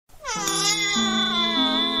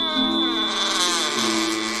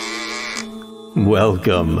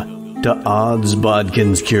Welcome to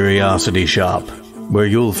Bodkins Curiosity Shop, where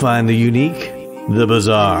you'll find the unique, the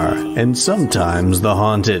bizarre, and sometimes the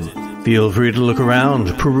haunted. Feel free to look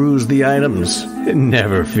around, peruse the items, and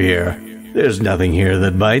never fear. There's nothing here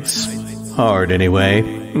that bites. Hard, anyway.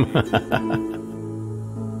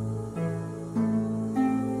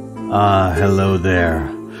 Hello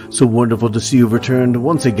there. So wonderful to see you've returned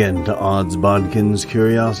once again to Bodkins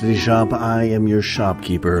Curiosity Shop. I am your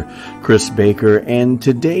shopkeeper, Chris Baker, and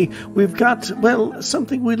today we've got,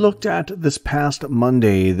 something we looked at this past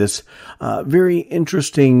Monday, this very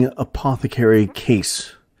interesting apothecary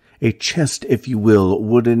case. A chest, if you will,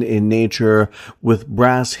 wooden in nature, with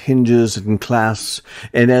brass hinges and clasps.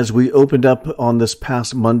 And as we opened up on this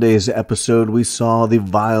past Monday's episode, we saw the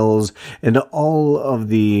vials and all of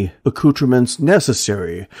the accoutrements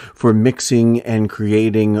necessary for mixing and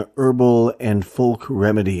creating herbal and folk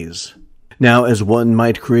remedies. Now, as one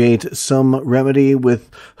might create some remedy with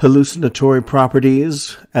hallucinatory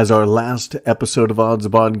properties, as our last episode of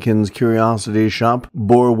Bodkins Curiosity Shop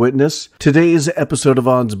bore witness, today's episode of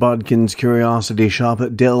Bodkins Curiosity Shop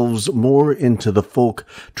delves more into the folk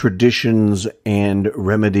traditions and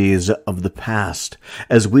remedies of the past,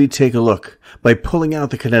 as we take a look by pulling out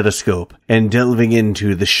the kinetoscope and delving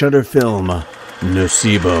into the Shudder film,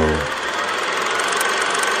 Nocebo.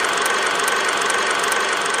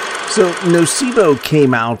 So, Nocebo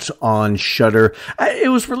came out on Shudder. It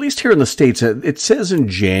was released here in the States. It says in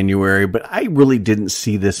January, but I really didn't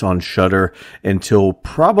see this on Shudder until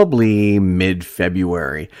probably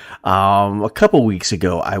mid-February. A couple weeks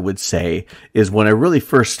ago, I would say, is when I really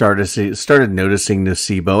first started noticing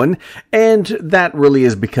Nocebo. And that really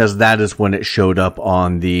is because that is when it showed up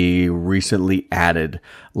on the recently added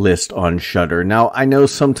list on Shudder. Now, I know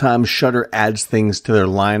sometimes Shudder adds things to their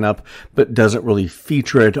lineup, but doesn't really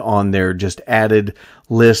feature it on their just added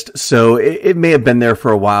list. So it may have been there for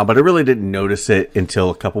a while, but I really didn't notice it until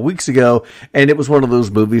a couple weeks ago. And it was one of those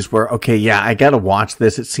movies where, okay, yeah, I got to watch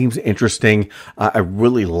this. It seems interesting. I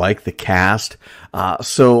really like the cast.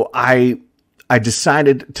 So I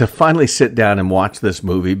decided to finally sit down and watch this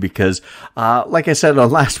movie because, like I said on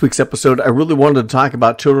last week's episode, I really wanted to talk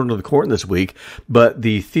about Children of the Corn this week, but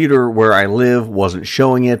the theater where I live wasn't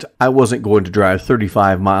showing it. I wasn't going to drive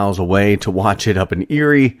 35 miles away to watch it up in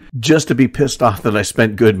Erie just to be pissed off that I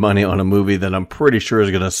spent good money on a movie that I'm pretty sure is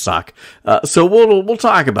going to suck. So we'll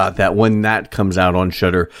talk about that when that comes out on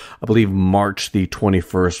Shudder. I believe March the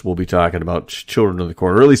 21st we'll be talking about Children of the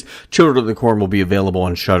Corn, or at least Children of the Corn will be available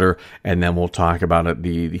on Shudder, and then we'll talk about it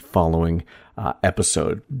the following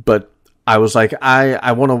episode. But I was like,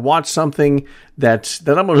 I want to watch something that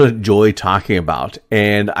I'm going to enjoy talking about.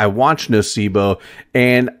 And I watched Nocebo,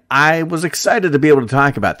 and I was excited to be able to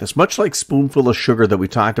talk about this. Much like Spoonful of Sugar that we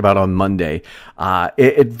talked about on Monday,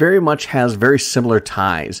 it very much has very similar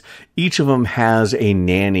ties. Each of them has a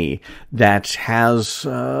nanny that has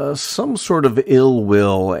some sort of ill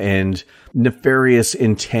will and nefarious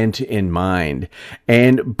intent in mind.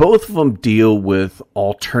 And both of them deal with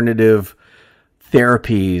alternative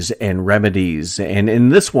therapies and remedies. And in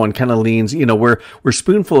this one kind of leans, where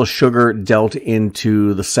Spoonful of Sugar dealt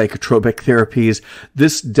into the psychotropic therapies,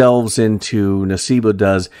 this delves into, Nocebo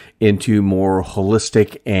does, into more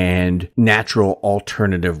holistic and natural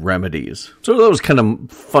alternative remedies. So that was kind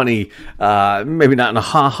of funny, maybe not in a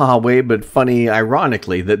ha-ha way, but funny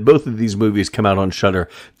ironically that both of these movies come out on Shudder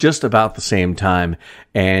just about the same time.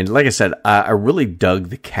 And like I said, I really dug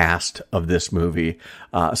the cast of this movie.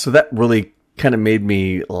 So that really kind of made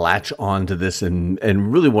me latch on to this and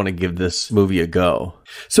really want to give this movie a go.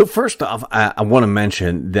 So first off, I want to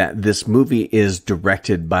mention that this movie is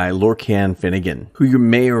directed by Lorcan Finnegan, who you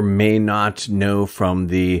may or may not know from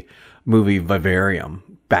the movie Vivarium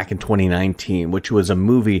back in 2019, which was a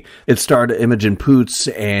movie. It starred Imogen Poots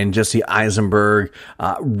and Jesse Eisenberg.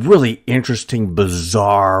 Really interesting,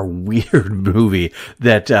 bizarre, weird movie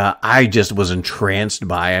that I just was entranced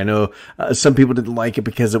by. I know some people didn't like it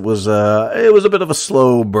because it was a bit of a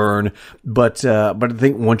slow burn, but I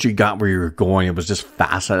think once you got where you were going, it was just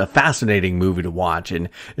a fascinating movie to watch, and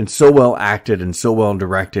so well acted and so well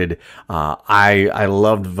directed. I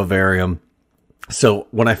loved Vivarium. So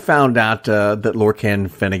when I found out that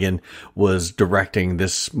Lorcan Finnegan was directing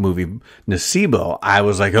this movie, Nocebo, I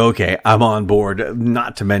was like, okay, I'm on board,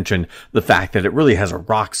 not to mention the fact that it really has a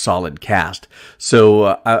rock-solid cast.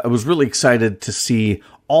 So I was really excited to see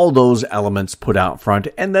all those elements put out front.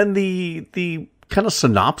 And then the kind of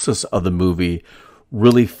synopsis of the movie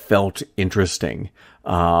really felt interesting.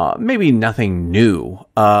 Maybe nothing new.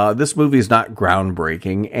 This movie is not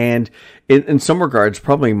groundbreaking, and in some regards,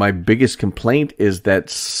 probably my biggest complaint is that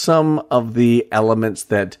some of the elements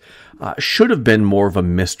that should have been more of a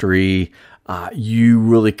mystery. You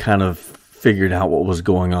really kind of figured out what was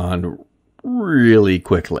going on really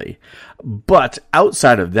quickly. But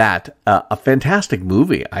outside of that, a fantastic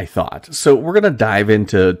movie, I thought. So we're going to dive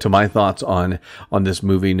into my thoughts on this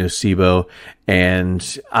movie, Nocebo.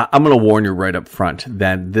 And I'm going to warn you right up front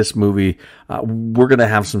that this movie, we're going to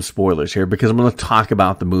have some spoilers here because I'm going to talk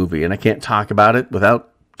about the movie. And I can't talk about it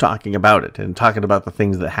without talking about it and talking about the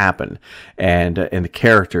things that happen and the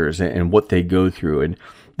characters and what they go through. And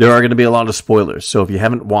there are going to be a lot of spoilers. So if you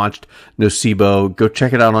haven't watched Nocebo, go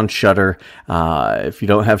check it out on Shudder. If you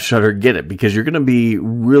don't have Shudder, get it, because you're going to be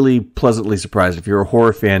really pleasantly surprised if you're a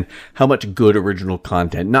horror fan how much good original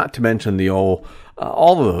content, not to mention the all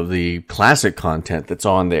of the classic content that's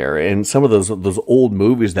on there, and some of those old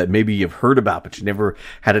movies that maybe you've heard about but you never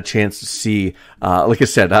had a chance to see. Like I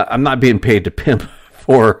said, I'm not being paid to pimp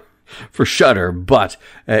for Shudder, but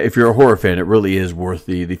if you're a horror fan, it really is worth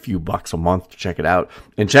the few bucks a month to check it out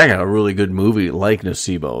and check out a really good movie like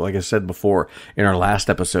Nocebo. Like I said before in our last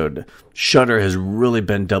episode, Shudder has really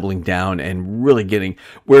been doubling down and really getting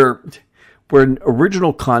where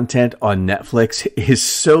original content on Netflix is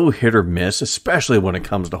so hit or miss, especially when it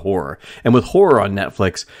comes to horror. And with horror on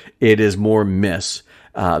Netflix, it is more miss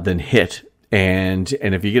than hit. And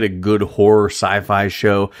if you get a good horror sci-fi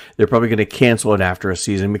show, they're probably going to cancel it after a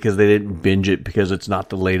season because they didn't binge it because it's not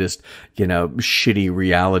the latest, shitty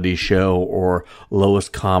reality show or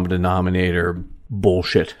lowest common denominator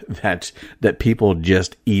bullshit that people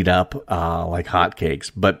just eat up like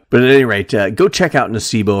hotcakes. But at any rate, go check out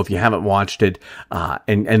Nocebo if you haven't watched it,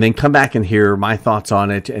 and then come back and hear my thoughts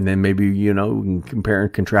on it, and then maybe we can compare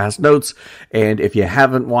and contrast notes. And if you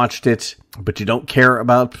haven't watched it but you don't care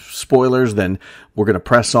about spoilers, then we're going to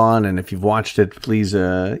press on. And if you've watched it, please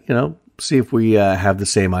see if we have the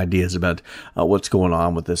same ideas about what's going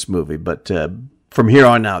on with this movie. But from here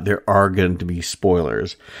on out, there are going to be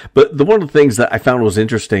spoilers. But one of the things that I found was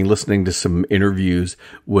interesting listening to some interviews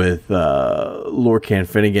with Lorcan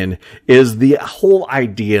Finnegan is the whole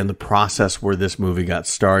idea and the process where this movie got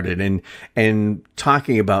started, and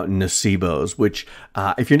talking about nocebos, which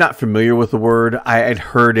if you're not familiar with the word, I'd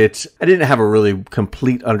heard it. I didn't have a really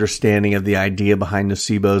complete understanding of the idea behind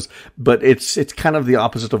nocebos, but it's kind of the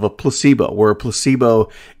opposite of a placebo, where a placebo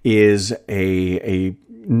is a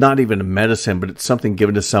not even a medicine, but it's something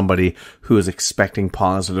given to somebody who is expecting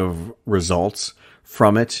positive results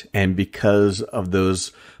from it. And because of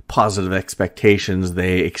those positive expectations,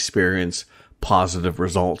 they experience positive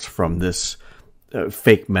results from this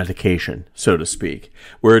fake medication, so to speak.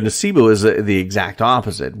 Where nocebo is the exact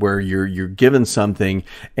opposite, where you're given something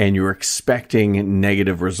and you're expecting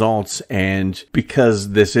negative results, and because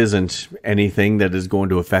this isn't anything that is going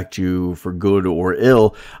to affect you for good or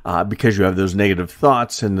ill, because you have those negative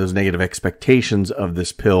thoughts and those negative expectations of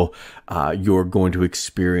this pill, you're going to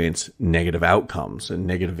experience negative outcomes and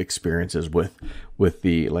negative experiences with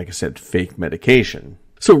the, like I said, fake medication.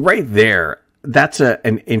 So right there, that's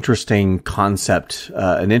an interesting concept,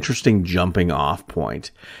 an interesting jumping off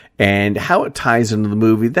point. And how it ties into the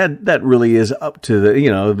movie, that really is up to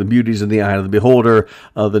the beauty's in the eye of the beholder.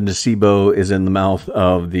 The nocebo is in the mouth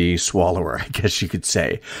of the swallower, I guess you could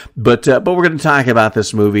say. But we're going to talk about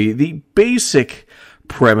this movie. The basic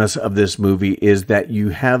premise of this movie is that you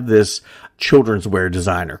have this children's wear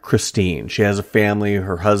designer, Christine. She has a family,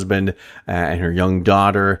 her husband and her young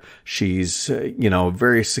daughter. She's,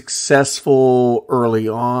 very successful early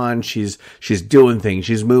on. She's doing things.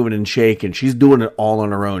 She's moving and shaking. She's doing it all on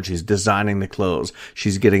her own. She's designing the clothes.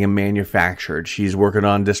 She's getting them manufactured. She's working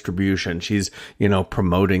on distribution. She's,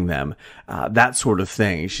 promoting them, that sort of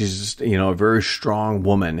thing. She's just, a very strong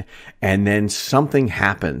woman. And then something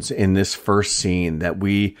happens in this first scene that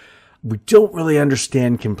we don't really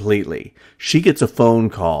understand completely. She gets a phone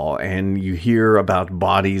call and you hear about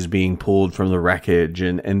bodies being pulled from the wreckage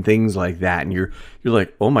and things like that. And you're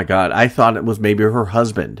like, oh my God, I thought it was maybe her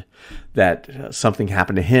husband, that something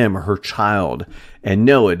happened to him or her child. And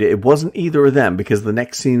no, it wasn't either of them, because the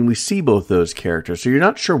next scene we see both those characters. So you're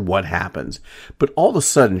not sure what happens. But all of a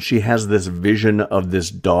sudden she has this vision of this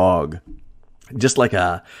dog, just like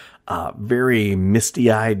a very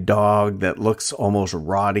misty-eyed dog that looks almost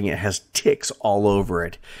rotting. It has ticks all over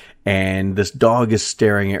it. And this dog is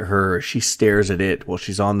staring at her. She stares at it while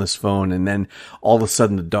she's on this phone. And then all of a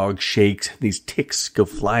sudden the dog shakes. These ticks go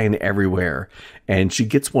flying everywhere. And she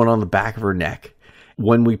gets one on the back of her neck.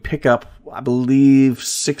 When we pick up, I believe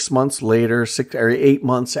 6 months later, 6 or 8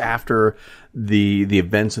 months after the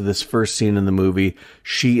events of this first scene in the movie,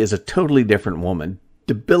 she is a totally different woman.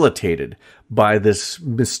 debilitated by this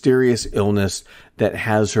mysterious illness that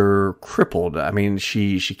has her crippled. I mean,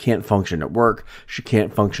 she can't function at work. She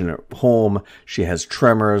can't function at home. She has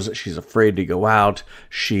tremors. She's afraid to go out.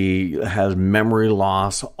 She has memory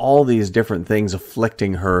loss, all these different things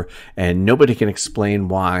afflicting her, and nobody can explain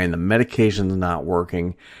why, and the medication's not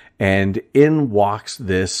working. And in walks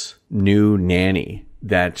this new nanny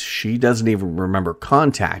that she doesn't even remember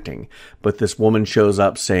contacting, but this woman shows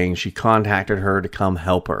up saying she contacted her to come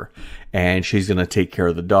help her, and she's going to take care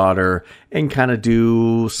of the daughter and kind of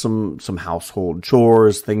do some household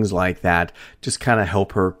chores, things like that, just kind of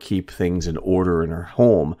help her keep things in order in her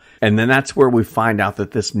home. And then that's where we find out that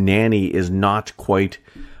this nanny is not quite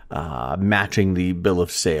matching the bill of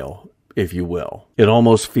sale, if you will. It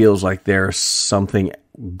almost feels like there's something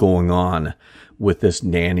going on with this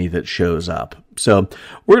nanny that shows up. So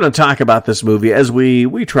we're going to talk about this movie as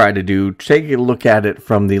we try to do, take a look at it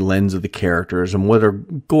from the lens of the characters and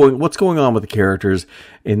what's going on with the characters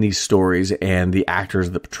in these stories and the actors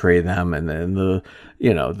that portray them, and then the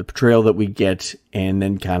portrayal that we get, and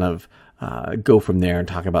then kind of go from there and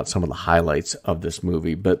talk about some of the highlights of this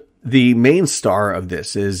movie. But the main star of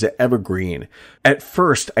this is Eva Green. At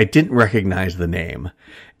first, I didn't recognize the name.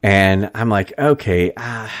 And I'm like, okay,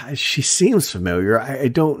 she seems familiar. I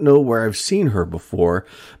don't know where I've seen her before.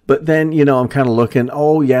 But then, I'm kind of looking,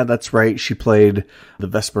 oh yeah, that's right. She played the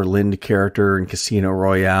Vesper Lynd character in Casino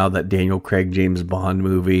Royale, that Daniel Craig James Bond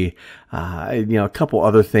movie. A couple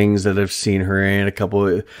other things that I've seen her in, a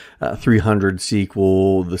couple 300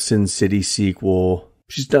 sequel, the Sin City sequel.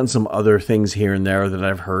 She's done some other things here and there that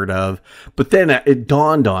I've heard of. But then it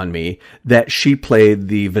dawned on me that she played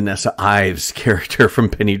the Vanessa Ives character from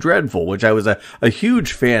Penny Dreadful, which I was a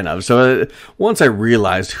huge fan of. So once I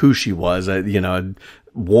realized who she was, I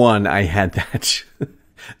had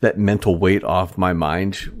that mental weight off my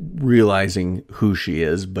mind, realizing who she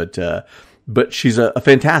is. But she's a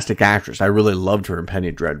fantastic actress. I really loved her in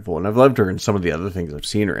Penny Dreadful, and I've loved her in some of the other things I've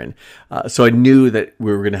seen her in. So I knew that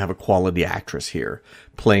we were going to have a quality actress here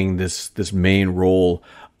playing this main role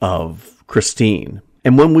of Christine.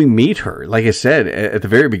 And when we meet her, like I said, at the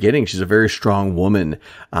very beginning, she's a very strong woman.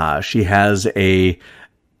 She has an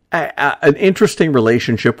interesting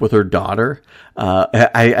relationship with her daughter.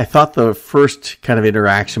 I thought the first kind of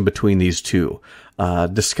interaction between these two,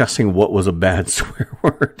 discussing what was a bad swear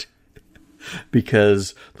word,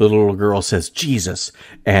 because the little girl says Jesus,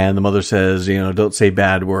 and the mother says, don't say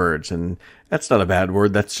bad words. And that's not a bad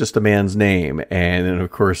word. That's just a man's name. And then,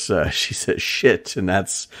 of course, she says shit, and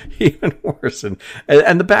that's even worse. And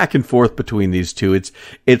the back and forth between these two,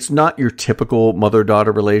 it's not your typical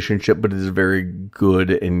mother-daughter relationship, but it is a very good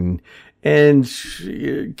and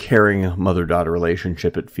caring mother-daughter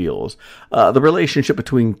relationship, it feels. The relationship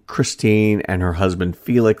between Christine and her husband,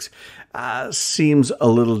 Felix, seems a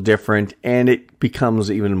little different, and it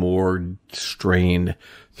becomes even more strained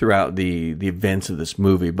throughout the events of this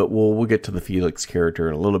movie. But we'll get to the Felix character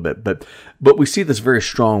in a little bit. But we see this very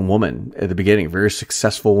strong woman at the beginning, very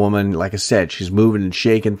successful woman. Like I said, she's moving and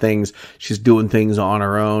shaking things. She's doing things on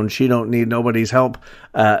her own. She don't need nobody's help.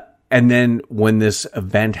 And then when this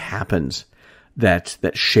event happens that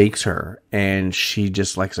shakes her, and she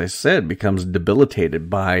just, like I said, becomes debilitated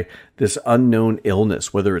by this unknown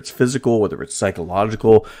illness, whether it's physical, whether it's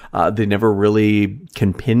psychological, they never really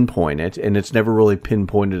can pinpoint it, and it's never really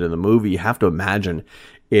pinpointed in the movie. You have to imagine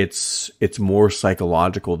it's more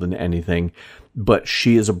psychological than anything. But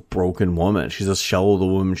she is a broken woman. She's a shell of the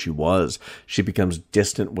woman she was. She becomes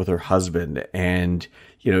distant with her husband, and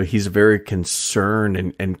he's a very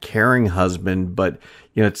concerned and caring husband, but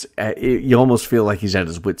you almost feel like he's at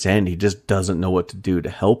his wit's end. He just doesn't know what to do to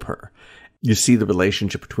help her. You see the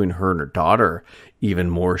relationship between her and her daughter even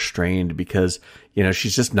more strained because,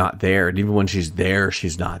 she's just not there. And even when she's there,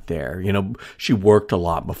 she's not there. She worked a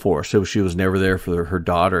lot before, so she was never there for her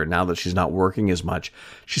daughter. And now that she's not working as much,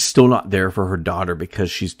 she's still not there for her daughter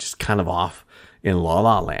because she's just kind of off in La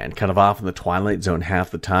La Land, kind of off in the Twilight Zone half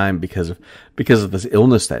the time because of this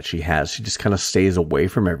illness that she has. She just kind of stays away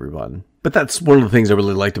from everyone. But that's one of the things I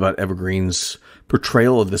really liked about Eva Green's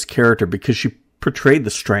portrayal of this character, because she portrayed the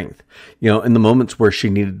strength. In the moments where she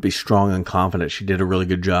needed to be strong and confident, she did a really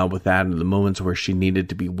good job with that. In the moments where she needed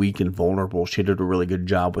to be weak and vulnerable, she did a really good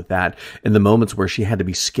job with that. In the moments where she had to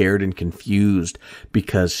be scared and confused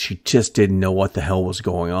because she just didn't know what the hell was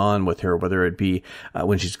going on with her, whether it be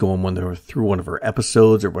when she's going through one of her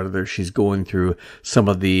episodes, or whether she's going through some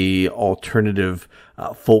of the alternative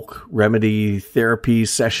folk remedy therapy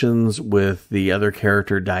sessions with the other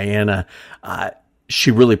character, Diana. She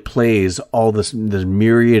really plays all this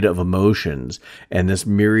myriad of emotions and this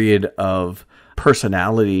myriad of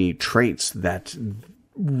personality traits that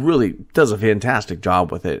really does a fantastic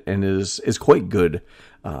job with it and is quite good,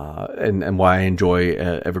 and why I enjoy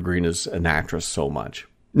Eva Green as an actress so much.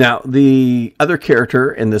 Now, the other character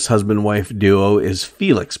in this husband-wife duo is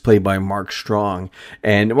Felix, played by Mark Strong.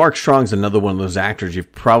 And Mark Strong's another one of those actors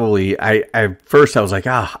you've probably... First I was like,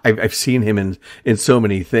 I've seen him in so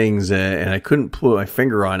many things, and I couldn't put my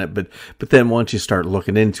finger on it. But then once you start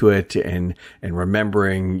looking into it and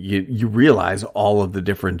remembering, you realize all of the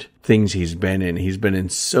different things he's been in. He's been in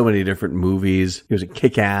so many different movies. He was in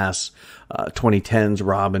Kick-Ass, 2010's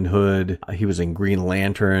Robin Hood. He was in Green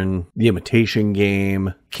Lantern, The Imitation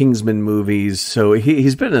Game, Kingsman movies. So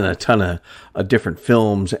he's been in a ton of different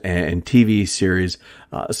films and TV series.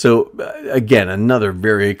 Again, another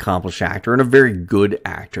very accomplished actor and a very good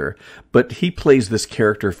actor. But he plays this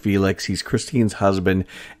character, Felix. He's Christine's husband.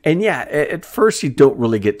 And yeah, at first you don't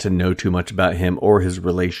really get to know too much about him or his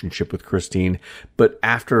relationship with Christine. But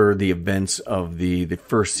after the events of the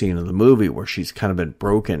first scene of the movie where she's kind of been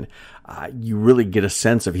broken, you really get a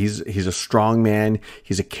sense of he's a strong man,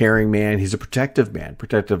 he's a caring man, he's a protective man,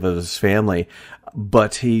 protective of his family,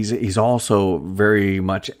 but he's also very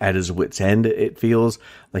much at his wit's end. It feels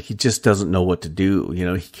like he just doesn't know what to do. You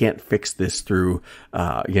know, he can't fix this through,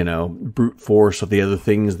 brute force or the other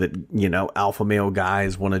things that, alpha male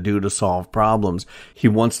guys want to do to solve problems. He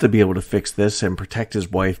wants to be able to fix this and protect his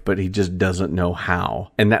wife, but he just doesn't know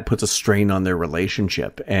how. And that puts a strain on their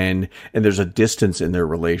relationship. And there's a distance in their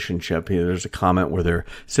relationship. There's a comment where they're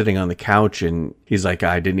sitting on the couch and he's like,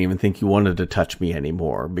 I didn't even think you wanted to touch me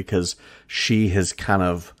anymore, because she has kind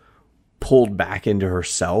of pulled back into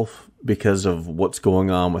herself because of what's going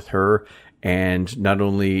on with her. And not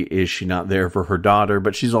only is she not there for her daughter,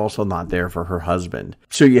 but she's also not there for her husband.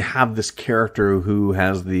 So you have this character who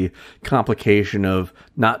has the complication of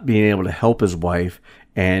not being able to help his wife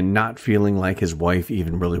and not feeling like his wife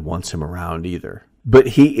even really wants him around either. But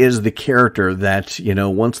he is the character that,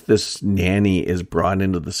 once this nanny is brought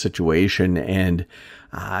into the situation, and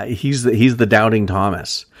he's the doubting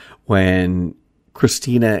Thomas. When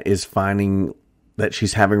Christina is finding that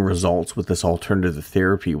she's having results with this alternative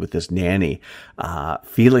therapy with this nanny,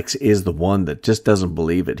 Felix is the one that just doesn't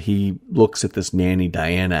believe it. He looks at this nanny,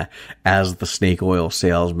 Diana, as the snake oil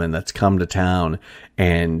salesman that's come to town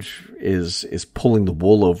and is pulling the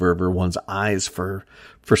wool over everyone's eyes for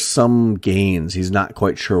some gains. He's not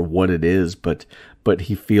quite sure what it is, but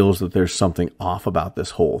he feels that there's something off about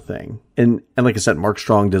this whole thing. And like I said, Mark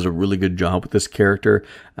Strong does a really good job with this character.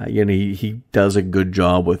 He does a good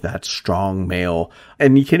job with that strong male.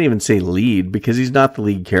 And you can't even say lead, because he's not the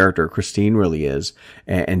lead character. Christine really is,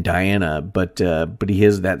 and Diana. But he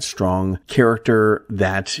is that strong character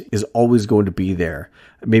that is always going to be there.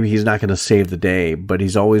 Maybe he's not going to save the day, but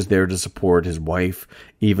he's always there to support his wife,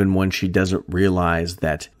 even when she doesn't realize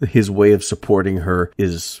that his way of supporting her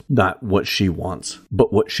is not what she wants,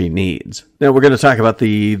 but what she needs. Now, we're going to talk about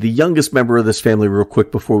the youngest member of this family real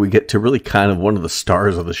quick before we get to really kind of one of the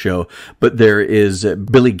stars of the show. But there is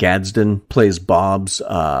Billy Gadsden, plays Bob's,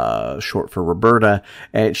 short for Roberta,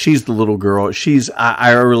 and she's the little girl.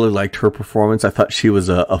 I really liked her performance. I thought she was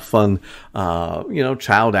a fun,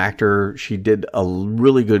 child actor. She did a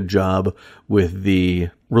really good job with the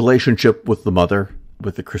relationship with the mother,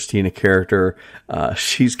 with the Christina character.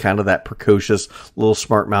 She's kind of that precocious little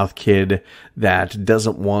smart mouth kid that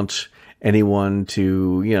doesn't want anyone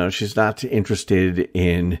to, she's not interested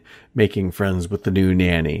in making friends with the new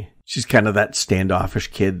nanny. She's kind of that standoffish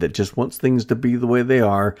kid that just wants things to be the way they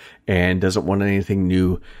are and doesn't want anything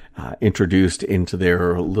new introduced into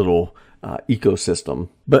their little ecosystem.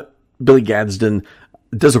 But Billy Gadsden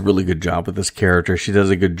does a really good job with this character. She does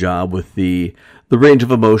a good job with the range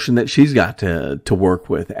of emotion that she's got to work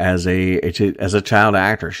with as a child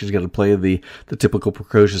actor. She's got to play the typical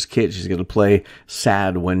precocious kid. She's got to play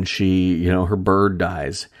sad when she, her bird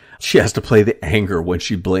dies. She has to play the anger when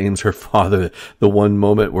she blames her father. The one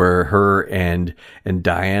moment where her and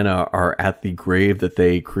Diana are at the grave that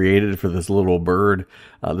they created for this little bird,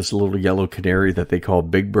 this little yellow canary that they call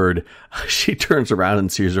Big Bird, she turns around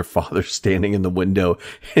and sees her father standing in the window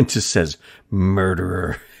and just says,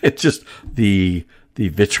 "Murderer." It's just the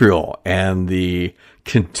vitriol and the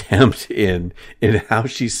contempt in how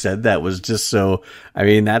she said that was just so,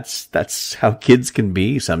 that's how kids can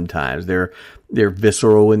be sometimes. They're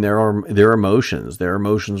visceral in their emotions. Their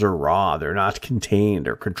emotions are raw. They're not contained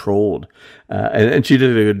or controlled. And she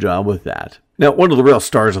did a good job with that. Now, one of the real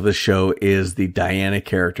stars of this show is the Diana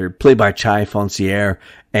character, played by Chai Foncier.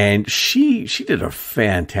 And she did a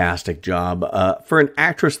fantastic job. For an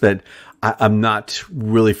actress that I'm not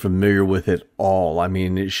really familiar with at all.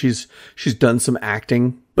 She's done some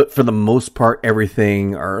acting, but for the most part,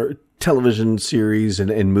 everything are television series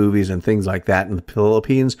and movies and things like that in the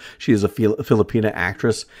Philippines. She is a Filipina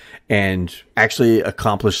actress and actually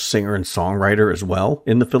accomplished singer and songwriter as well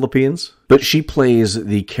in the Philippines. But she plays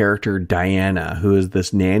the character Diana, who is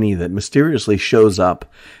this nanny that mysteriously shows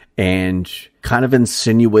up and kind of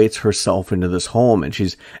insinuates herself into this home. And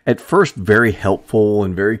she's at first very helpful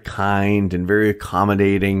and very kind and very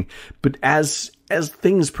accommodating. But as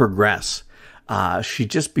things progress, she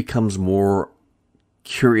just becomes more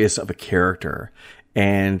curious of a character.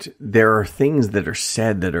 And there are things that are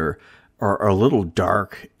said that are a little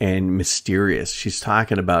dark and mysterious. She's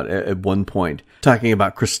talking about, at one point, talking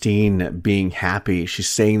about Christine being happy. She's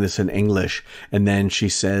saying this in English, and then she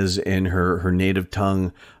says in her native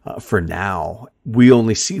tongue, for now. We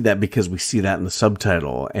only see that because we see that in the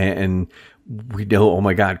subtitle, and we know, oh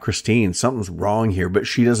my God, Christine, something's wrong here, but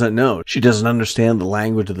she doesn't know. She doesn't understand the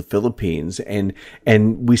language of the Philippines. And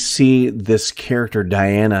we see this character,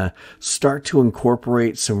 Diana, start to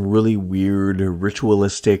incorporate some really weird,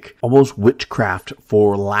 ritualistic, almost witchcraft,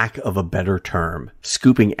 for lack of a better term.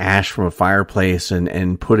 Scooping ash from a fireplace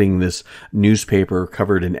and putting this newspaper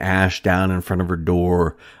covered in ash down in front of her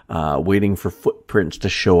door, waiting for footprints to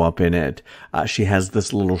show up in it. She has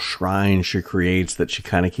this little shrine she creates that she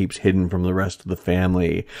kind of keeps hidden from the rest of the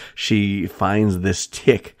family. She finds this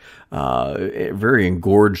tick, a very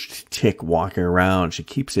engorged tick walking around. She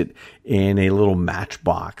keeps it in a little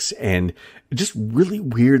matchbox, and just really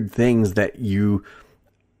weird things that you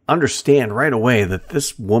understand right away that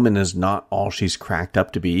this woman is not all she's cracked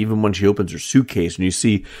up to be. Even when she opens her suitcase and you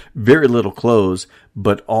see very little clothes,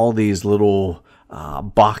 but all these little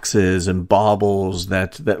boxes and baubles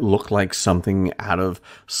that look like something out of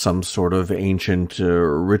some sort of ancient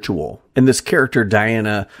ritual. And this character,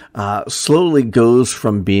 Diana, slowly goes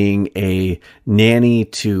from being a nanny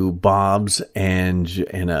to Bob's and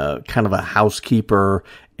a kind of a housekeeper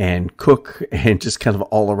and cook and just kind of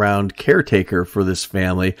all around caretaker for this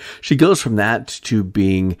family. She goes from that to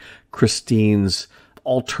being Christine's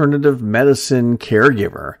alternative medicine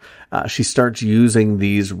caregiver. She starts using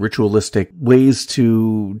these ritualistic ways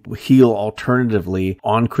to heal alternatively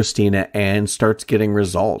on Christina and starts getting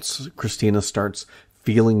results. Christina starts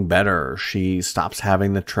feeling better. She stops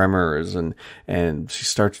having the tremors and she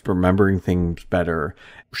starts remembering things better.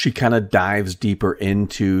 She kind of dives deeper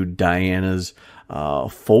into Diana's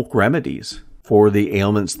folk remedies for the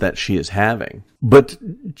ailments that she is having. But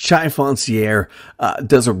Chai Foncier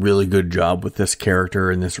does a really good job with this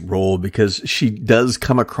character in this role, because she does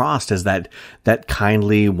come across as that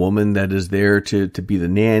kindly woman that is there to be the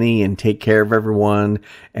nanny and take care of everyone.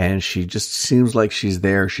 And she just seems like she's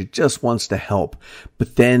there. She just wants to help.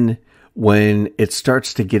 But then when it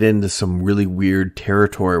starts to get into some really weird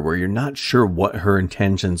territory where you're not sure what her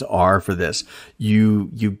intentions are for this, you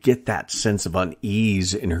get that sense of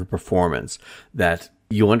unease in her performance, that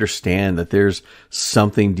you understand that there's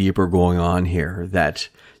something deeper going on here, that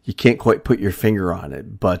you can't quite put your finger on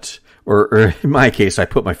it. But, or in my case, I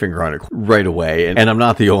put my finger on it right away, and I'm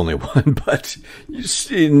not the only one, but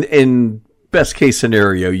in best case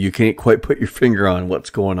scenario, you can't quite put your finger on what's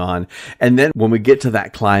going on. And then when we get to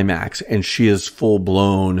that climax and she is full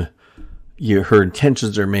blown, her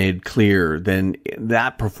intentions are made clear, then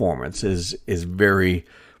that performance is very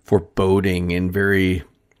foreboding and very,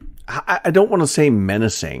 I don't want to say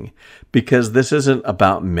menacing, because this isn't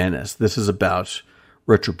about menace. This is about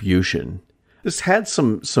retribution. This had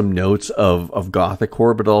some notes of gothic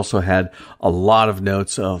horror, but also had a lot of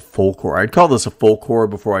notes of folk horror. I'd call this a folk horror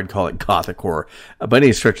before I'd call it gothic horror by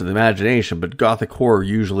any stretch of the imagination, but gothic horror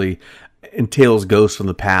usually entails ghosts from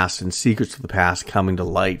the past and secrets of the past coming to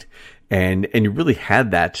light. And you really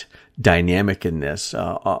had that dynamic in this,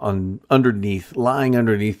 lying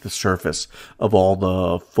underneath the surface of all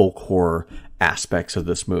the folk horror aspects of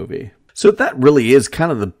this movie. So that really is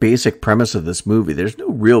kind of the basic premise of this movie. There's no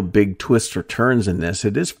real big twists or turns in this.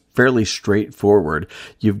 It is fairly straightforward.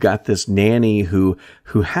 You've got this nanny who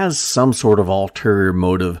has some sort of ulterior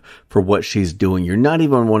motive for what she's doing. You're not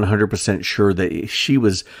even 100% sure that she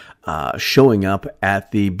was showing up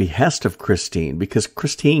at the behest of Christine, because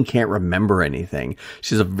Christine can't remember anything.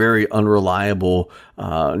 She's a very unreliable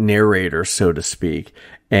narrator, so to speak.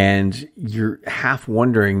 And you're half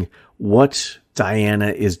wondering what Diana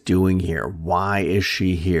is doing here. Why is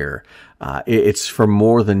she here? It's for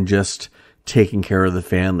more than just taking care of the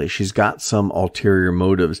family. She's got some ulterior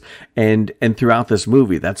motives. And throughout this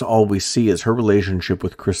movie, that's all we see is her relationship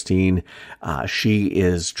with Christine. She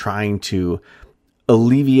is trying to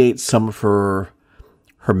alleviate some of her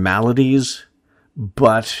maladies,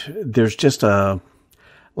 but there's just a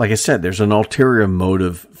like I said, there's an ulterior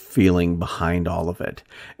motive feeling behind all of it.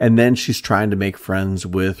 And then she's trying to make friends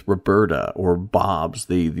with Roberta, or Bobs,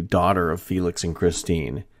 the daughter of Felix and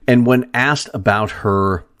Christine. And when asked about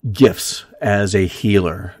her gifts as a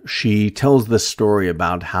healer, she tells this story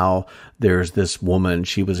about how there's this woman.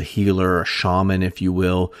 She was a healer, a shaman, if you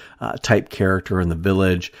will, type character in the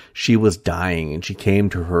village. She was dying, and she came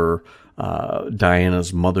to her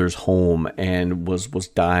Diana's mother's home and was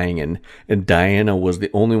dying, and Diana was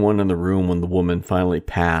the only one in the room when the woman finally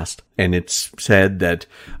passed. And it's said that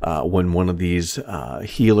when one of these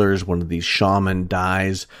healers, one of these shaman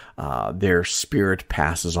dies, their spirit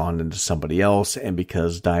passes on into somebody else, and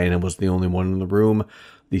because Diana was the only one in the room,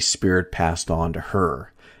 the spirit passed on to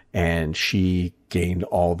her, and she gained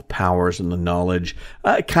all the powers and the knowledge.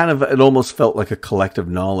 It almost felt like a collective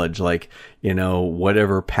knowledge, like,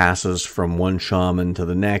 whatever passes from one shaman to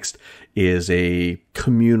the next is a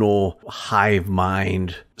communal hive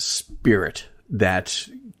mind spirit that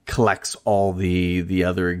collects all the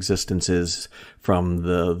other existences from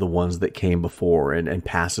the ones that came before and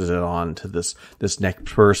passes it on to this next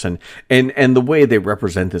person. And the way they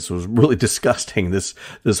represent this was really disgusting. This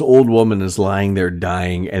old woman is lying there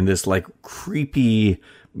dying, and this like creepy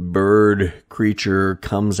bird creature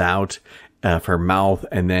comes out of her mouth,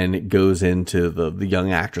 and then it goes into the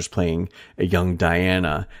young actress playing a young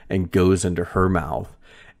Diana and goes into her mouth.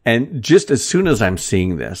 And just as soon as I'm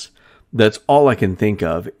seeing this, that's all I can think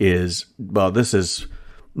of is, well, this is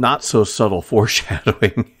not so subtle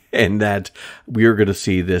foreshadowing, and that we're going to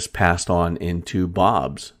see this passed on into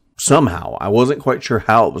Bob's somehow. I wasn't quite sure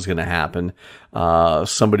how it was going to happen.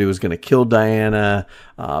 Somebody was going to kill Diana,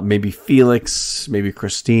 maybe Felix, maybe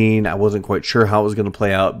Christine. I wasn't quite sure how it was going to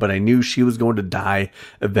play out, but I knew she was going to die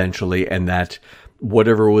eventually, and that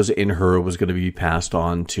whatever was in her was going to be passed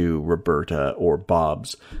on to Roberta, or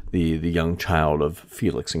Bobs, the young child of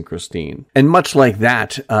Felix and Christine. And much like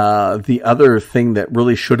that, the other thing that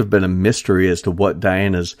really should have been a mystery as to what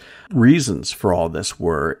Diana's reasons for all this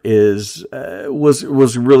was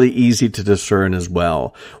really easy to discern as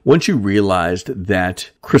well. Once you realized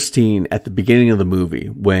that Christine, at the beginning of the movie,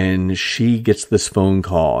 when she gets this phone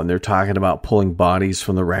call and they're talking about pulling bodies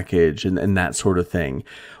from the wreckage and that sort of thing,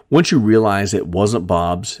 once you realize it wasn't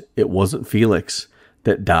Bob's, it wasn't Felix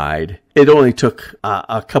that died, it only took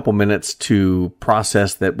a couple minutes to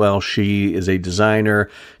process that, well, she is a designer.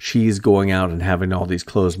 She's going out and having all these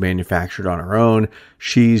clothes manufactured on her own.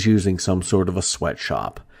 She's using some sort of a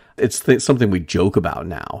sweatshop. It's something we joke about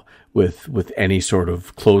now with any sort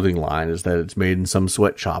of clothing line, is that it's made in some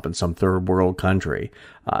sweatshop in some third world country.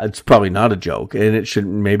 It's probably not a joke, and it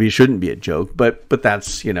shouldn't be a joke, but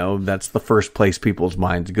that's, that's the first place people's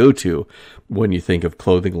minds go to when you think of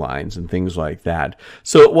clothing lines and things like that.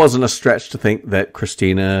 So it wasn't a stretch to think that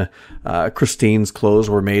Christine's clothes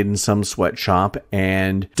were made in some sweatshop,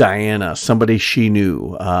 and Diana, somebody she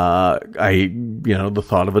knew, the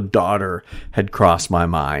thought of a daughter had crossed my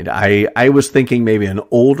mind. I was thinking maybe an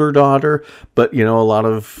older daughter, but a lot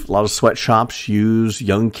of sweatshops use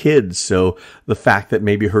young kids, so the fact that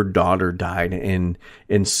maybe her daughter died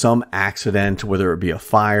in some accident, whether it be a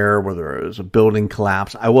fire, whether it was a building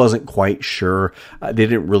collapse, I wasn't quite sure. They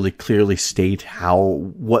didn't really clearly state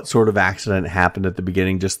what sort of accident happened at the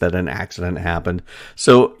beginning, just that an accident happened.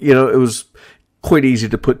 So, it was quite easy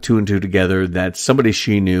to put two and two together that somebody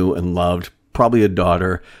she knew and loved, probably a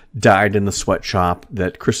daughter, died in the sweatshop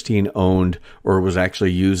that Christine owned or was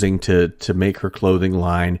actually using to make her clothing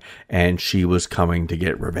line, and she was coming to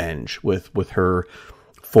get revenge with her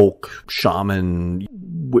folk shaman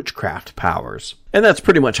witchcraft powers. And that's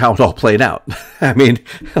pretty much how it all played out. I mean,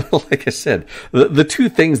 like I said, the two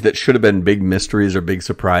things that should have been big mysteries or big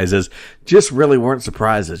surprises just really weren't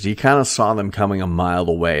surprises. You kind of saw them coming a mile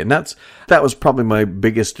away. And that was probably my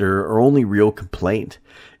biggest or only real complaint,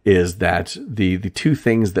 is that the two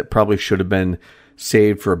things that probably should have been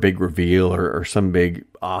saved for a big reveal or some big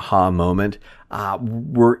aha moment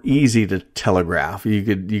were easy to telegraph. You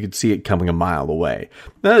could see it coming a mile away.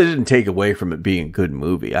 That didn't take away from it being a good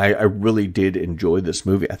movie. I really did enjoy this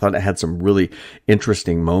movie. I thought it had some really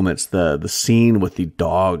interesting moments. The scene with the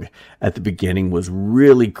dog at the beginning was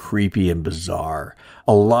really creepy and bizarre.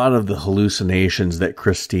 A lot of the hallucinations that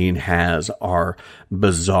Christine has are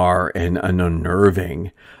bizarre and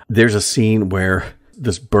unnerving. There's a scene where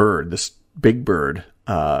this big bird,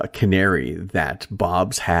 canary that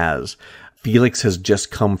Bob's has, Felix has just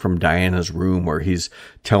come from Diana's room where he's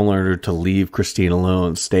telling her to leave Christine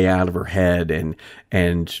alone, stay out of her head,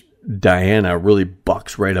 and Diana really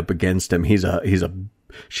bucks right up against him. He's a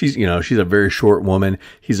she's a very short woman.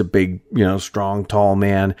 He's a big, strong, tall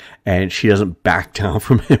man, and she doesn't back down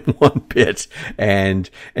from him one bit. And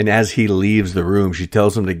as he leaves the room, she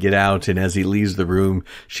tells him to get out. And as he leaves the room,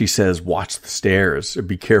 she says, watch the stairs,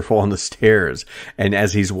 be careful on the stairs. And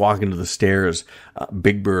as he's walking to the stairs,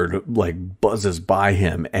 Big Bird like buzzes by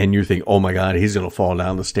him, and you think, oh my God, he's going to fall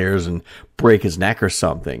down the stairs and break his neck or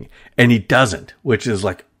something. And he doesn't, which is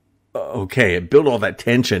like, okay, it built all that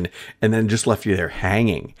tension and then just left you there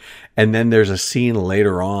hanging. And then there's a scene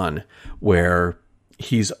later on where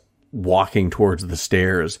he's walking towards the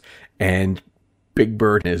stairs and Big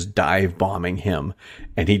Bird is dive bombing him,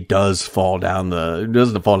 and he doesn't fall down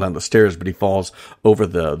the stairs, but he falls over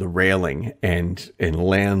the railing and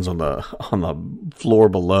lands on the floor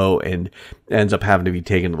below and ends up having to be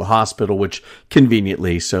taken to the hospital, which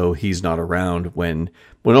conveniently, so he's not around when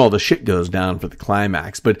all the shit goes down for the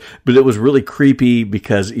climax. But it was really creepy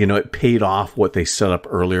because, it paid off what they set up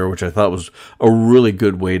earlier, which I thought was a really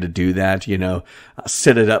good way to do that.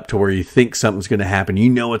 Set it up to where you think something's going to happen,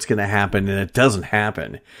 it's going to happen, and it doesn't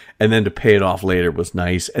happen. And then to pay it off later was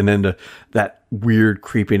nice. And then that weird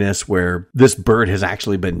creepiness where this bird has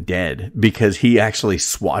actually been dead because he actually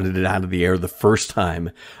swatted it out of the air the first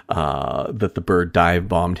time that the bird dive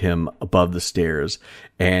bombed him above the stairs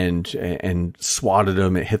and swatted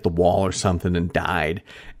him. It hit the wall or something and died.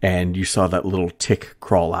 And you saw that little tick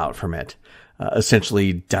crawl out from it.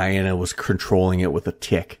 Essentially, Diana was controlling it with a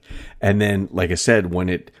tick. And then, like I said, when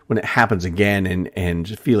it happens again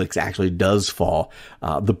and Felix actually does fall,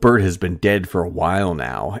 the bird has been dead for a while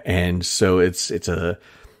now. And so it's a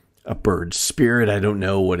bird spirit. I don't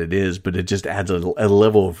know what it is, but it just adds a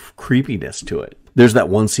level of creepiness to it. There's that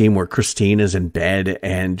one scene where Christine is in bed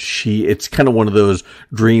and it's kind of one of those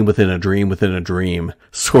dream within a dream within a dream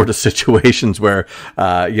sort of situations where,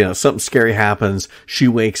 something scary happens. She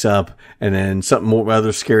wakes up and then something more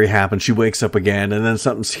rather scary happens. She wakes up again and then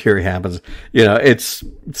something scary happens. It's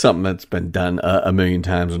something that's been done a million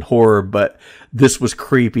times in horror, but this was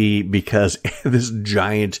creepy because this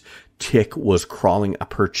giant tick was crawling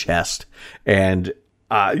up her chest. And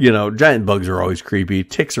giant bugs are always creepy.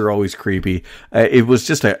 Ticks are always creepy. It was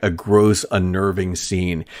just a gross, unnerving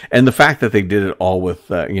scene. And the fact that they did it all with,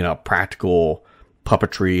 practical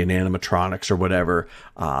puppetry and animatronics or whatever,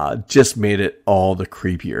 just made it all the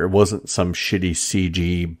creepier. It wasn't some shitty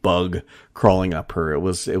CG bug crawling up her. It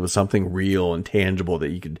was something real and tangible that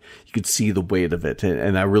you could see the weight of it.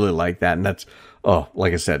 And I really like that. And that's,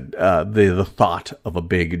 like I said, the thought of a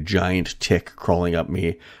big giant tick crawling up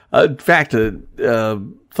me. In fact,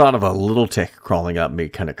 thought of a little tick crawling up me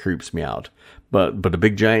kind of creeps me out. But a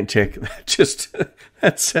big giant tick just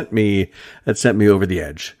that sent me over the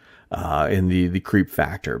edge in the creep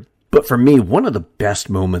factor. But for me, one of the best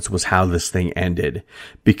moments was how this thing ended,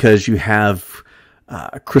 because you have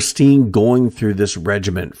Christine going through this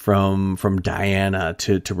regiment from Diana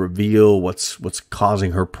to reveal what's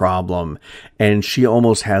causing her problem. And she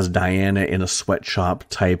almost has Diana in a sweatshop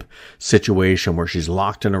type situation where she's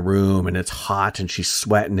locked in a room and it's hot and she's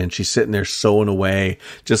sweating and she's sitting there sewing away,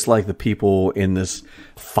 just like the people in this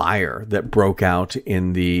fire that broke out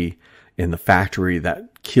in the factory that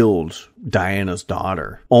killed Diana's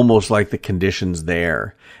daughter, almost like the conditions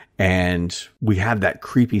there. And we have that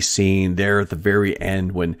creepy scene there at the very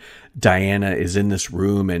end when Diana is in this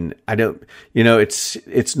room and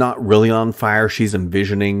it's not really on fire. She's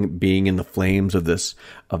envisioning being in the flames of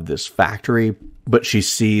this factory, but she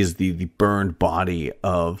sees the burned body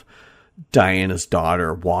of Diana's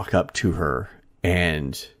daughter walk up to her.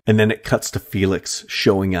 And then it cuts to Felix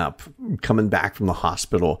showing up, coming back from the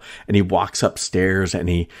hospital, and he walks upstairs and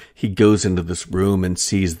he goes into this room and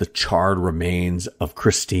sees the charred remains of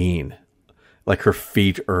Christine. Like her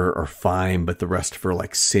feet are fine, but the rest of her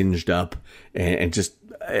like singed up and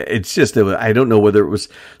I don't know whether it was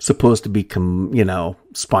supposed to be,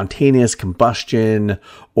 spontaneous combustion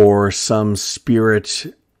or some spirit,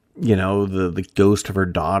 the ghost of her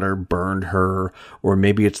daughter burned her, or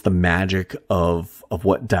maybe it's the magic of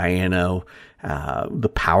what Diana,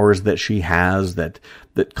 the powers that she has that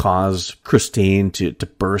cause Christine to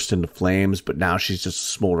burst into flames, but now she's just a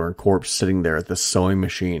smoldering corpse sitting there at the sewing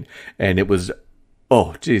machine. And it was,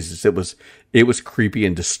 oh Jesus, it was creepy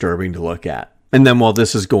and disturbing to look at. And then while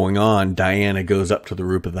this is going on, Diana goes up to the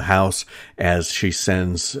roof of the house as she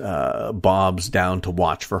sends Bobs down to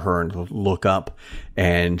watch for her and to look up.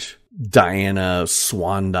 And Diana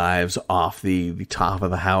swan dives off the top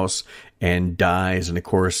of the house and dies. And of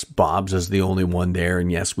course, Bob's is the only one there.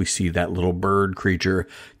 And yes, we see that little bird creature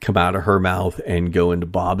come out of her mouth and go into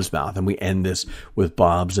Bob's mouth. And we end this with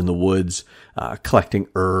Bob's in the woods, collecting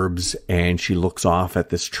herbs. And she looks off at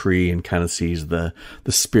this tree and kind of sees the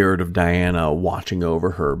spirit of Diana watching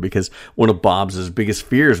over her, because one of Bob's biggest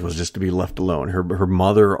fears was just to be left alone. Her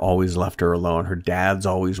mother always left her alone. Her dad's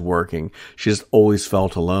always working. She just always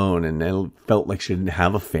felt alone and felt like she didn't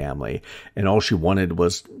have a family. And all she wanted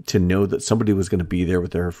was to know that somebody was going to be there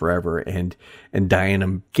with her forever. And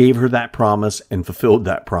Diana gave her that promise and fulfilled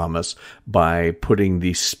that promise by putting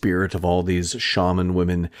the spirit of all these shaman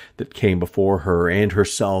women that came before her and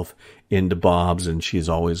herself into Bob's, and she's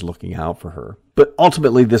always looking out for her. But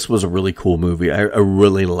ultimately, this was a really cool movie. I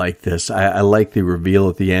really like this. I like the reveal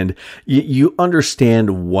at the end. You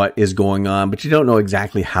understand what is going on, but you don't know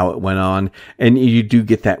exactly how it went on. And you do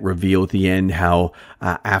get that reveal at the end, how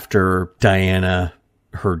after Diana,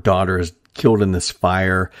 her daughter, is killed in this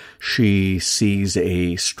fire, she sees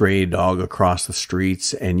a stray dog across the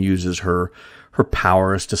streets and uses her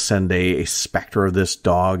powers to send a specter of this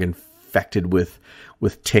dog infected with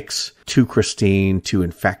ticks to Christine to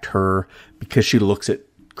infect her, because she looks at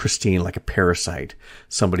Christine like a parasite,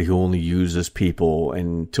 somebody who only uses people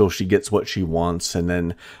until she gets what she wants and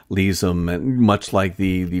then leaves them, and much like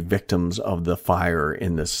the victims of the fire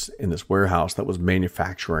in this warehouse that was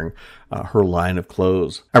manufacturing her line of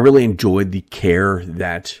clothes. I really enjoyed the care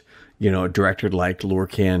that a director like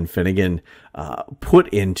Lorcan Finnegan put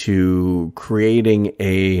into creating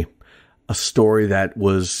a story that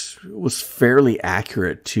was fairly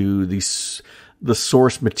accurate to the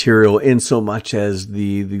source material, in so much as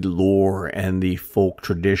the lore and the folk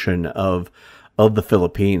tradition of the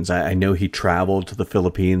Philippines. I know he traveled to the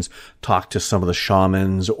Philippines, talked to some of the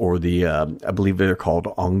shamans, or I believe they're called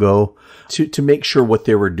ongo, to make sure what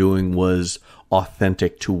they were doing was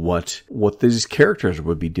authentic to what these characters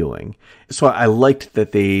would be doing. So I liked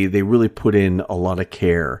that they really put in a lot of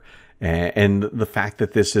care. And the fact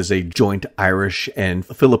that this is a joint Irish and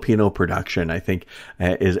Filipino production, I think,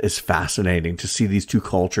 is fascinating to see these two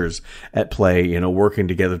cultures at play, working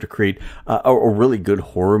together to create a really good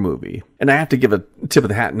horror movie. And I have to give a tip of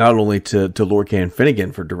the hat not only to Lorcan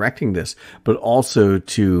Finnegan for directing this, but also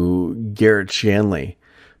to Garrett Shanley,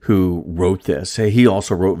 who wrote this. He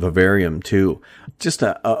also wrote Vivarium too. Just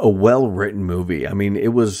a well-written movie. I mean, it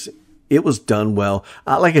was done well.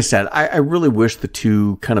 Like I said, I really wish the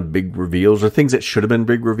two kind of big reveals, or things that should have been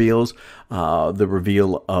big reveals, the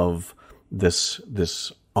reveal of this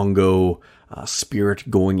ongo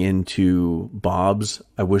spirit going into Bob's,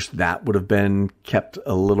 I wish that would have been kept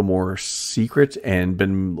a little more secret and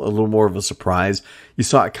been a little more of a surprise. You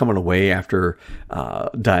saw it coming away after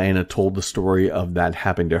Diana told the story of that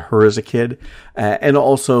happening to her as a kid, and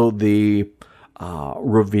also the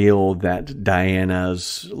reveal that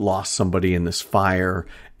Diana's lost somebody in this fire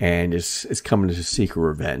and is coming to seek her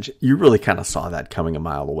revenge. You really kind of saw that coming a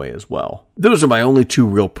mile away as well. Those are my only two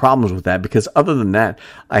real problems with that, because other than that,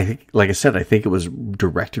 like I said, I think it was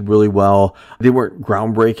directed really well. They weren't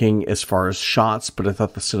groundbreaking as far as shots, but I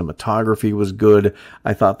thought the cinematography was good.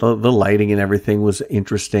 I thought the lighting and everything was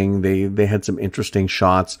interesting. They had some interesting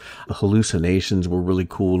shots. The hallucinations were really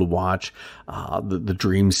cool to watch. The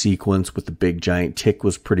dream sequence with the big giant tick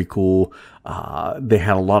was pretty cool. They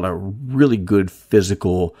had a lot of really good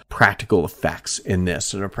physical, practical effects in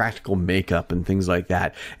this, and a practical makeup and things like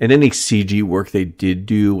that. And any CG work they did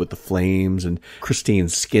do with the flames and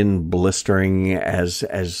Christine's skin blistering as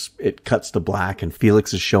it cuts to black and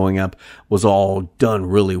Felix is showing up was all done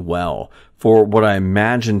really well for what I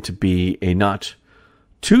imagine to be a not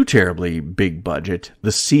too terribly big budget.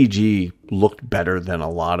 The CG looked better than a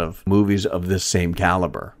lot of movies of this same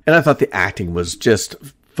caliber. And I thought the acting was just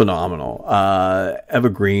phenomenal. Eva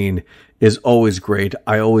Green is always great.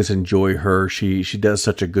 I always enjoy her. She does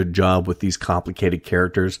such a good job with these complicated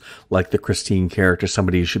characters, like the Christine character,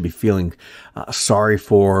 somebody you should be feeling sorry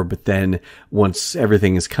for, but then once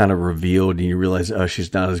everything is kind of revealed and you realize, oh,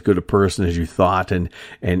 she's not as good a person as you thought, and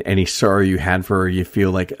any sorrow you had for her, you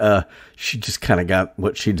feel like, she just kind of got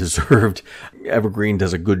what she deserved. Eva Green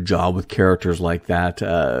does a good job with characters like that.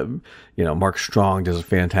 Mark Strong does a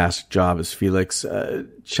fantastic job as Felix.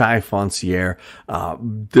 Chai Foncier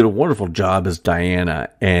did a wonderful job as Diana,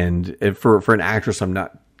 and for an actress I'm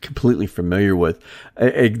not completely familiar with,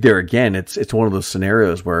 there again, it's one of those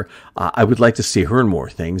scenarios where I would like to see her in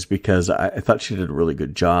more things, because I thought she did a really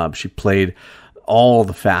good job. She played all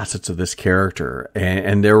the facets of this character,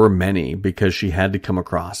 and there were many, because she had to come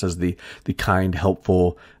across as the kind,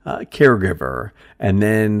 helpful caregiver, and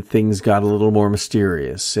then things got a little more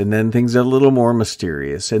mysterious, and then things got a little more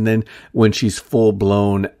mysterious, and then when she's full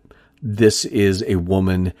blown this is a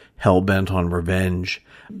woman hell-bent on revenge.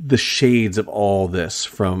 The shades of all this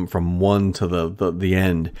from one to the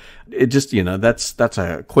end, it just, that's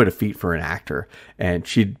quite a feat for an actor. And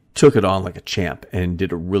she took it on like a champ and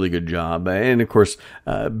did a really good job. And of course,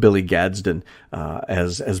 Billy Gadsden,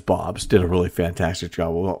 as Bobs, did a really fantastic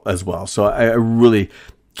job as well. So I really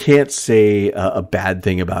can't say a bad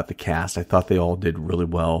thing about the cast. I thought they all did really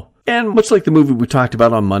well. And much like the movie we talked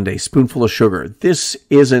about on Monday, Spoonful of Sugar, this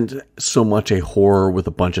isn't so much a horror with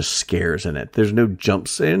a bunch of scares in it. There's no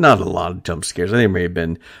jumps, not a lot of jump scares. I think there may have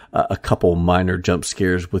been a couple minor jump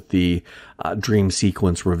scares with the dream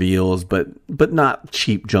sequence reveals, but not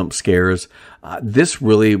cheap jump scares. This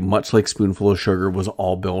really, much like Spoonful of Sugar, was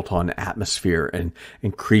all built on atmosphere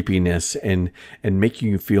and creepiness and making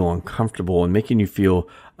you feel uncomfortable and making you feel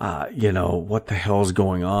what the hell's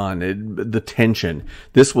going on? The tension.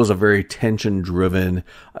 This was a very tension-driven,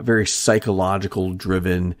 very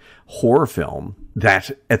psychological-driven horror film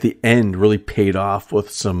that at the end really paid off with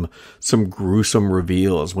some gruesome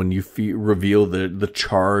reveals when you reveal the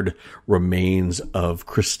charred remains of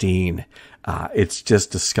Christine. It's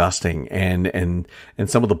just disgusting. And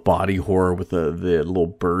some of the body horror with the little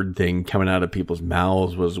bird thing coming out of people's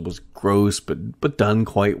mouths was gross, but done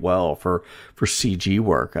quite well for CG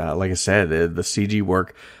work. Like I said, the CG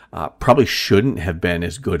work probably shouldn't have been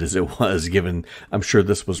as good as it was, given I'm sure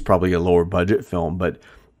this was probably a lower budget film, but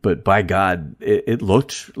by God, it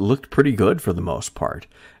looked pretty good for the most part.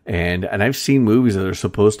 And I've seen movies that are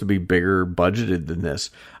supposed to be bigger budgeted than this,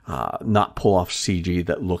 not pull off CG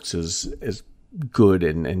that looks as good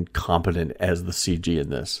and competent as the CG in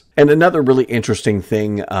this. And another really interesting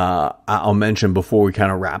thing I'll mention before we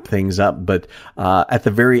kind of wrap things up, but at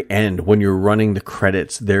the very end, when you're running the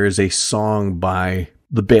credits, there is a song by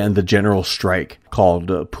the band The General Strike called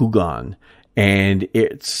Pugon. And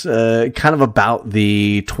it's kind of about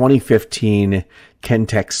the 2015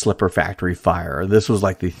 Kentex Slipper Factory fire. This was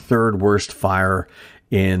like the third worst fire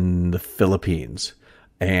in the Philippines.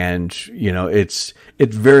 And, it's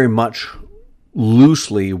very much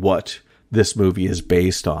loosely what this movie is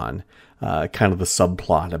based on. Kind of the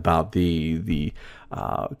subplot about the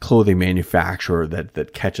clothing manufacturer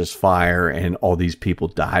that catches fire and all these people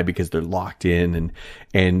die because they're locked in.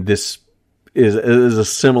 And this is a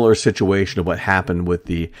similar situation to what happened with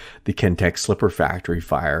the Kentex Slipper Factory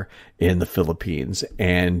fire in the Philippines.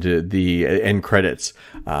 And the end credits,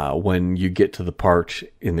 when you get to the part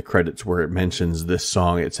in the credits where it mentions this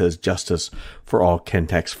song, it says "Justice for all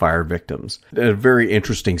Kentex fire victims." A very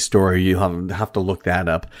interesting story. You have to look that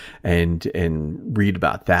up and read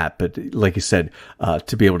about that. But like you said,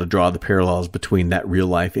 to be able to draw the parallels between that real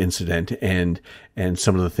life incident and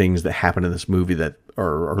some of the things that happen in this movie that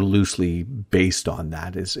are loosely based on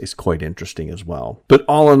that is quite interesting as well. But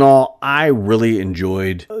all in all, I really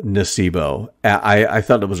enjoyed Nocebo. I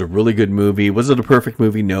thought it was a really good movie. Was it a perfect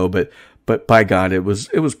movie? No, but by God, it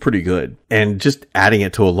was pretty good. And just adding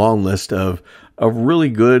it to a long list of really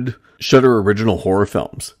good Shudder original horror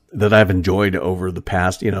films that I've enjoyed over the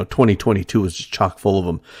past, 2022 was just chock full of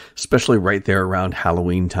them, especially right there around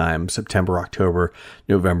Halloween time. September, October,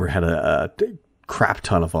 November had a crap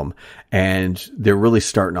ton of them, and they're really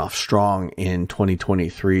starting off strong in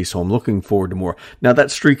 2023. So I'm looking forward to more. Now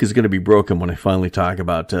that streak is going to be broken when I finally talk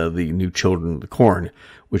about the new Children of the Corn,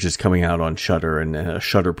 which is coming out on Shudder, and a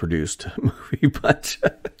Shudder produced movie. But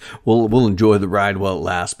we'll enjoy the ride while it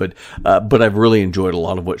lasts. But I've really enjoyed a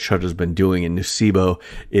lot of what Shudder's been doing, and Nocebo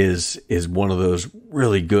is one of those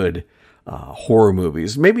really good horror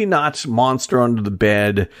movies. Maybe not monster under the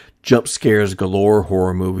bed, jump scares galore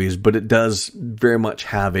horror movies, but it does very much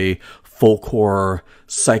have a folk horror,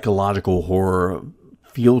 psychological horror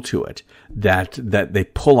feel to it that they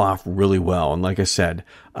pull off really well. And like I said,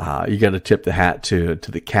 you got to tip the hat to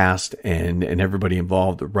the cast and everybody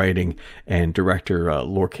involved, the writing and director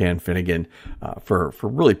Lorcan Finnegan for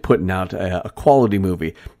really putting out a quality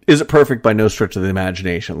movie. Is it perfect? By no stretch of the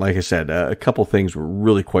imagination. Like I said, a couple things were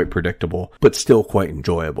really quite predictable, but still quite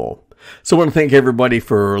enjoyable. So I want to thank everybody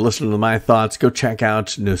for listening to my thoughts. Go check out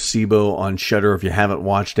Nocebo on Shudder if you haven't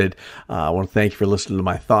watched it. I want to thank you for listening to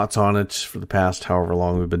my thoughts on it for the past however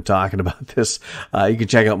long we've been talking about this. You can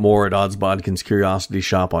check out more at Bodkins Curiosity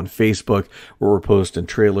Shop on Facebook, where we're posting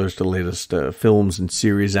trailers to the latest films and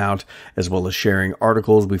series out, as well as sharing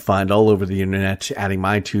articles we find all over the internet, adding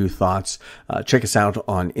my 2 thoughts. Check us out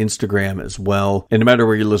on Instagram as well. And no matter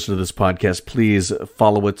where you listen to this podcast, please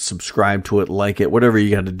follow it, subscribe to it, like it, whatever you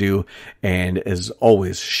got to do. And as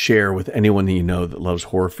always, share with anyone that you know that loves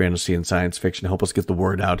horror, fantasy, and science fiction. Help us get the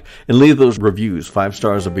word out. And leave those reviews. 5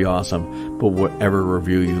 stars would be awesome. But whatever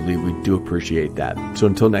review you leave, we do appreciate that. So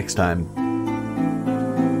until next time.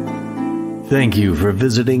 Thank you for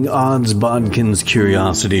visiting Odds Bodkins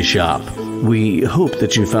Curiosity Shop. We hope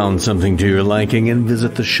that you found something to your liking and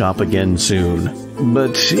visit the shop again soon.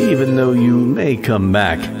 But even though you may come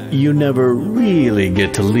back, you never really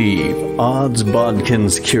get to leave Odds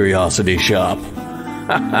Bodkins Curiosity Shop.